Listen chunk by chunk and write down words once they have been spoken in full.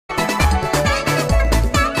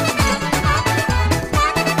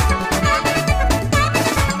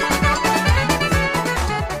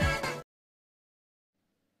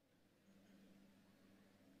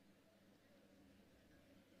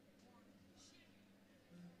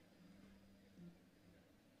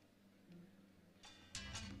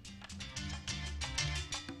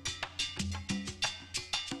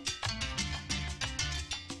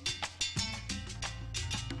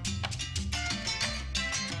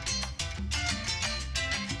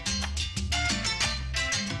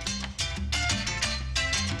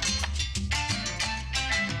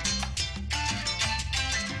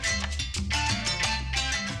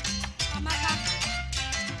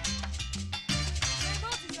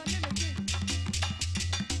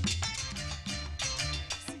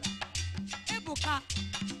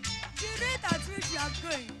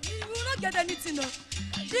get anything. No.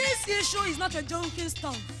 This issue is not a joking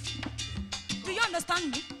stuff. Do you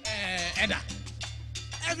understand me? Edda,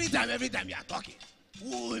 every time you are talking,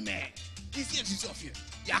 women, this is of you.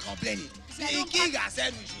 You are complaining. The king has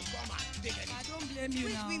said we should come and take anything. I don't blame you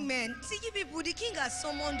now. Women, see you people, the king has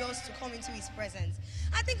summoned us to come into his presence.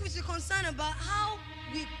 I think we should concern about how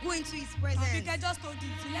we go into his presence. I think I just told you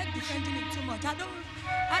like defending him too much. I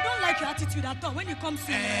don't like your attitude at all when it comes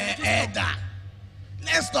to Edda,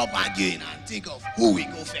 let's stop arguing and think of who we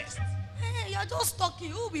go first. Hey, you're just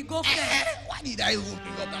talking. Who we go first? Why did I even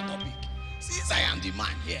bring up that topic? Since I am the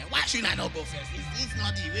man here, why should I not go first? Is this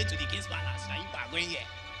not the way to the king's palace that you are going here?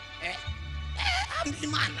 I'm the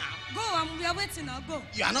man now. Go, we are waiting now. Go.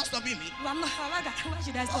 You are not stopping me. I'm not. Why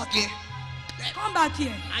should I stop? Okay. Come back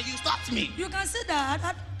here. And you stopped me. You can see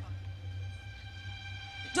that.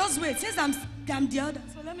 Just wait. Since I'm the other,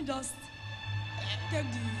 so let me just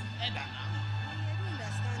take the. I don't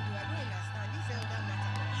understand. This elder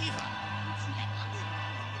matter. Leave her.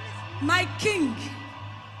 My king,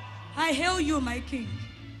 I hail you, my king.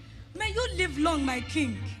 May you live long, my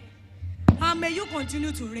king, and may you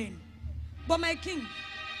continue to reign. But my king,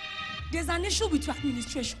 there's an issue with your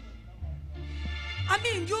administration. I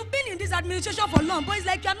mean, you've been in this administration for long, but it's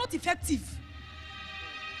like you're not effective.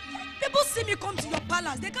 People see me come to your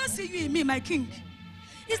palace, they can't see you in me, my king.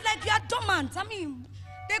 It's like you are dormant. I mean,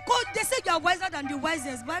 they say you are wiser than the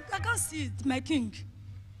wisest, but I can't see it, my king.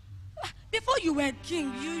 Before you were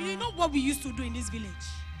king, you know what we used to do in this village.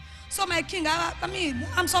 So my king,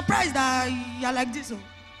 I'm surprised that you're like this.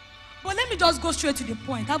 But let me just go straight to the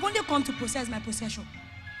point. I've only come to possess my possession.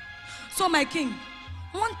 So my king,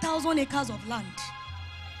 1,000 acres of land,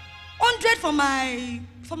 100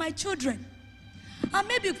 for my children, and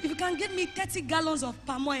maybe if you can give me 30 gallons of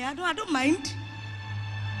palm oil, I don't mind.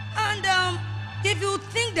 And if you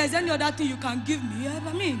think there's any other thing you can give me,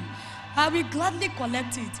 I will gladly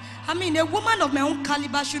collect it. A woman of my own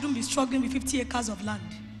caliber shouldn't be struggling with 50 acres of land.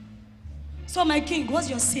 So my king, what's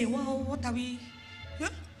your say? What are we? Yeah?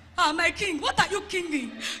 My king, what are you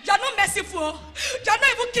kinging? You're not merciful. You're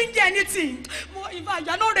not even kinging anything. In fact,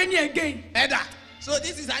 you're not reigning again. Edda, so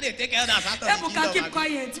this is how they take elders out of the kingdom. Ebuka, keep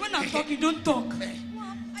quiet. When I'm talking, don't talk.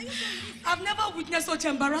 Mom, are you sure you didn't I've never witnessed such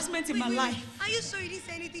embarrassment in my life. Are you sure you didn't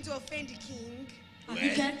say anything to offend the king? Well,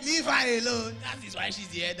 leave her alone. That is why she's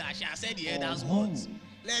the elder. She has said the elder's words.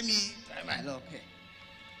 Let me try my luck.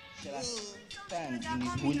 Shall I stand in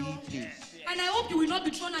his holy place? And I hope you will not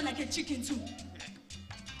be thrown out like a chicken too. But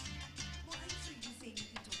are you sure you didn't say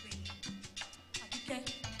anything to offend him?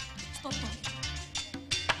 Abike, stop talking.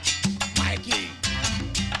 My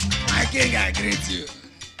king, I greet you.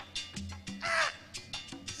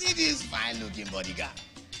 See this fine looking bodyguard.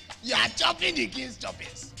 You are chopping the king's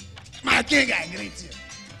choppers. My king, I greet you.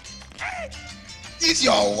 This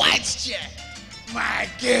your white chair. My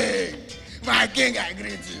king, I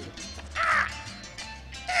greet you.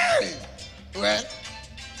 Hey. Well,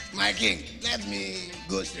 my king, let me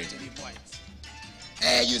go straight to the point.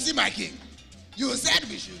 You see, my king, you said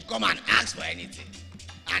we should come and ask for anything,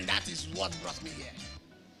 and that is what brought me here.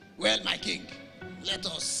 Well, my king, let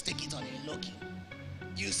us take it on a low key.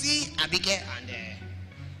 You see, Abike and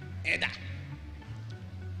Edda,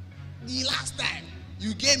 the last time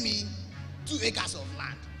you gave me 2 acres of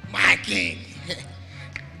land, my king.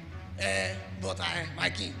 My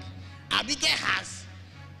king, Abike has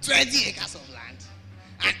 20 acres of land,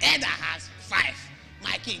 and Edda has 5.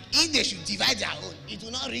 My king, if they should divide their own, it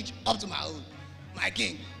will not reach up to my own. My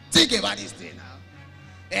king, think about this thing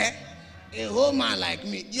now. A whole man like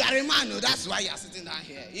me, you are a man, no, that's why you are sitting down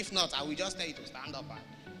here. If not, I will just tell you to stand up and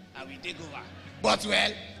I will take over. But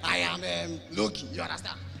well, I am Loki, you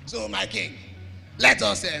understand? So my king, let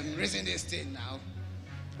us reason this thing now.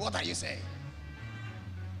 What are you saying?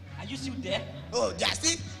 Are you still there? Oh,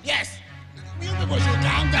 Justin? Yes. You people should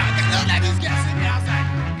calm down. Don't let these guys sit me outside.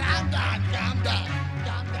 Calm down.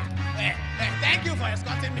 Thank you for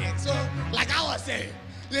escorting me. So, like I was saying,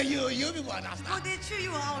 you people understand. But they threw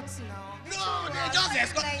you out now. No, they just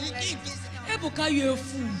escort you. Ebuka, you're a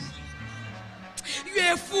fool.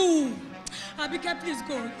 You're a fool. Abike, please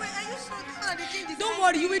go. Wait, are you sure this one the king is? Don't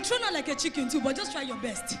worry, you will thrown out like a chicken too, but just try your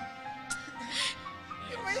best.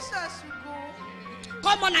 Are you sure I should go?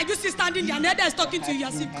 Come on, are you still standing there? Neda is talking to you.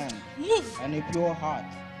 Heart in hand, Move. and a pure heart,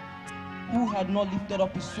 who had not lifted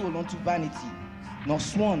up his soul unto vanity, nor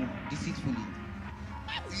sworn deceitfully.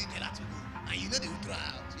 Why will you tell her to go? And you know they will throw her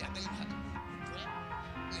out. You are telling her to go. Well,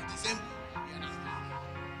 it's the same. You understand?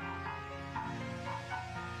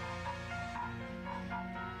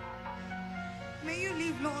 May you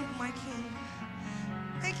live long, my king.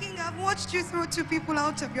 My King, I've watched you throw two people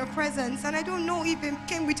out of your presence, and I don't know if it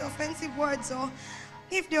came with offensive words or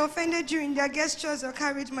if they offended you in their gestures or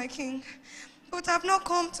carriage, my King. But I've not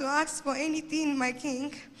come to ask for anything, my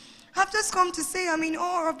King. I've just come to say I'm in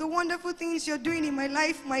awe of the wonderful things you're doing in my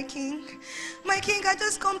life, my King. My King, I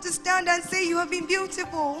just come to stand and say you have been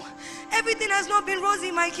beautiful. Everything has not been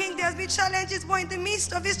rosy, my King. There has been challenges, but in the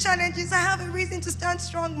midst of these challenges, I have a reason to stand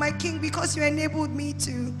strong, my King, because you enabled me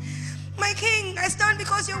to. My King, I stand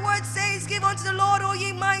because your word says, give unto the Lord, O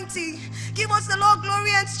ye mighty. Give unto the Lord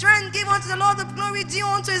glory and strength. Give unto the Lord the glory due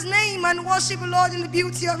unto his name, and worship the Lord in the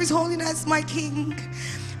beauty of his holiness, my King.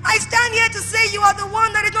 I stand here to say you are the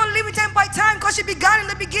one that is not limited by time, because you began in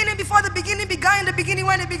the beginning, before the beginning began, in the beginning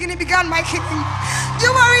when the beginning began, my King. You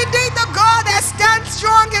are indeed the God that stands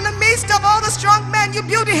strong in the midst of all the strong men. You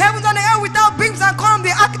build the heavens and the earth without beams and columns.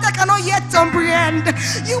 The architect cannot yet comprehend.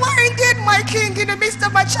 You are indeed my King. In the midst of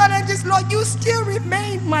my challenges, Lord, you still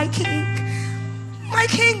remain my King. My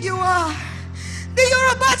King, you are. The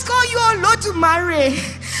Yorubas call you Olodumare.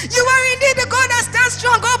 You are indeed the God that stands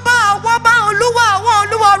strong.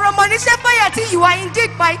 You are indeed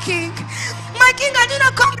my King. My King, I do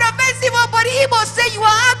not come with offensive, but he must say you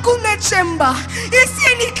are Agune Chemba.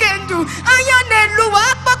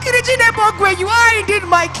 You are indeed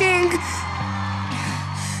my King.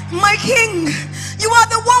 My King, you are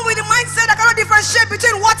the one with the mindset that cannot differentiate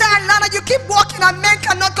between water and land, and you keep walking and men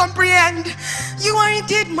cannot comprehend. You are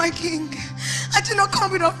indeed my King. I do not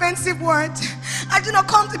come with offensive words. I do not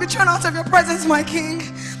come to be thrown out of your presence, my King.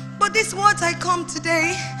 But these words I come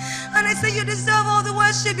today, and I say you deserve all the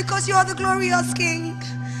worship because you are the glorious King.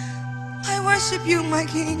 I worship you, my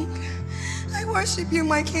King. I worship you,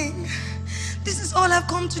 my King. This is all I've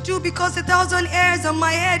come to do, because 1,000 hairs on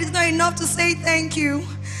my head is not enough to say thank you.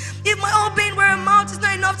 If my whole being were a mouth, it's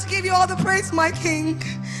not enough to give you all the praise, my King.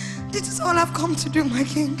 This is all I've come to do, my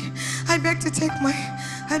King. I beg to take my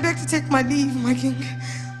leave, my King.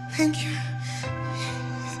 Thank you.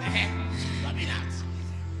 Coming out.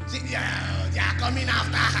 See, they are coming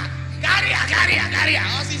after her. Carry her.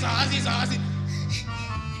 Horses.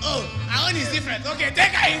 Oh, our own is different. Okay,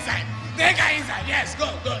 take her inside. Yes, go.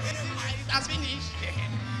 It has finished.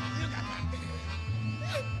 Look at her.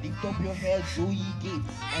 Lift up your heads, O ye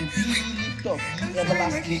gates, and be ye lift up, ye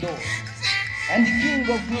everlasting doors. And the King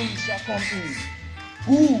of glory shall come in.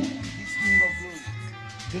 Who is this King of glory?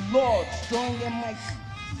 The Lord strong and mighty.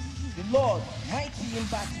 The Lord mighty in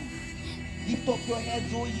battle. Lift up your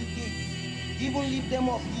heads, O ye gates. Even lift them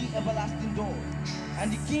up, ye everlasting doors.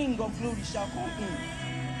 And the King of glory shall come in.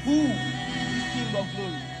 Who is King of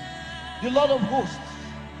glory? The Lord of hosts.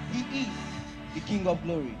 He is the King of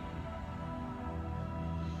glory.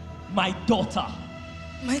 My daughter,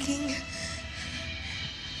 My King,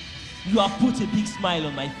 you have put a big smile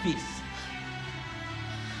on my face.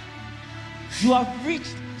 You have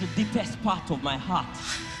reached the deepest part of my heart.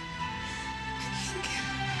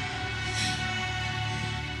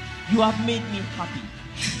 You have made me happy.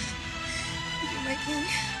 my King.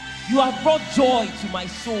 You have brought joy to my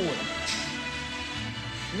soul.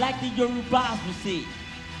 Like the Yorubas will say,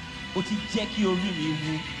 "Oti jeki ori mi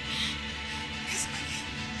wu."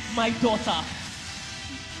 My daughter,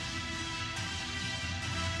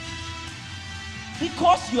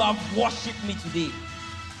 because you have worshipped me today,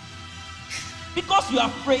 because you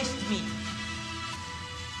have praised me,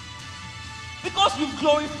 because you've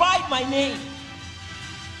glorified my name,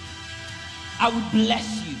 I will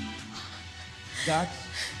bless you. God,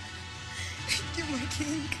 Thank you, my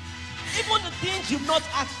King. even the things you've not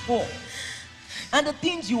asked for and the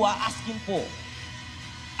things you are asking for,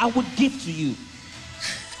 I would give to you.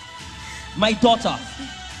 My daughter,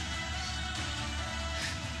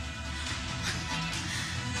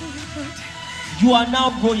 Oh my God. you are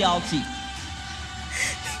now royalty.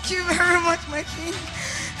 Thank you very much, my King.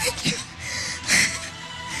 Thank you.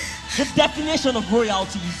 The definition of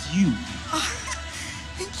royalty is you.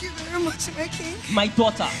 Thank you very much, my King. My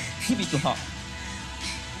daughter, give it to her.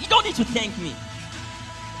 You don't need to thank me.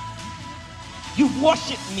 You've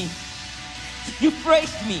worshipped me. You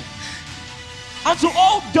praised me. And to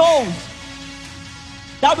all those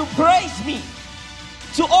that will praise me,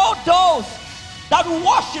 to all those that will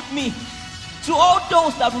worship me, to all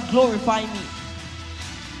those that will glorify me,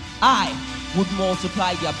 I would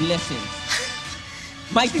multiply their blessings.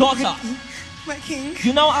 My daughter, My King.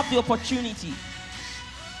 you now have the opportunity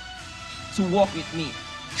to walk with me.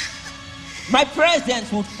 My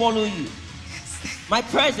presence will follow you. My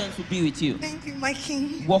presence will be with you. Thank you, my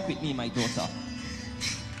King. Walk with me, my daughter.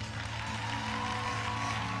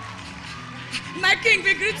 My King,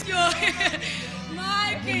 we greet you.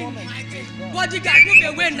 My every king. moment. Praise God. Bodyguard,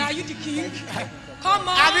 move away now. You the king. Come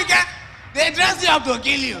on. Abike, they dress you up to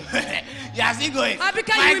kill you. You are still going. Abike,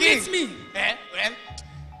 My you will king. meet me. Well,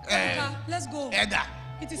 Abike, let's go. Elder,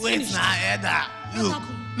 It is wait finished. now, Elder. What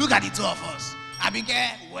happened? Look at the two of us.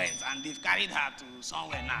 Abike went and they've carried her to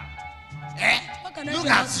somewhere now. What can I Look do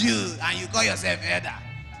at about you and you call yourself Elder.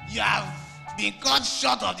 You have been cut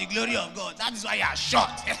short of the glory of God. That is why you are short.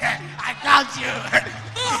 I count you.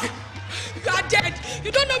 You are dead.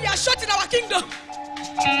 You don't know we are short in our kingdom.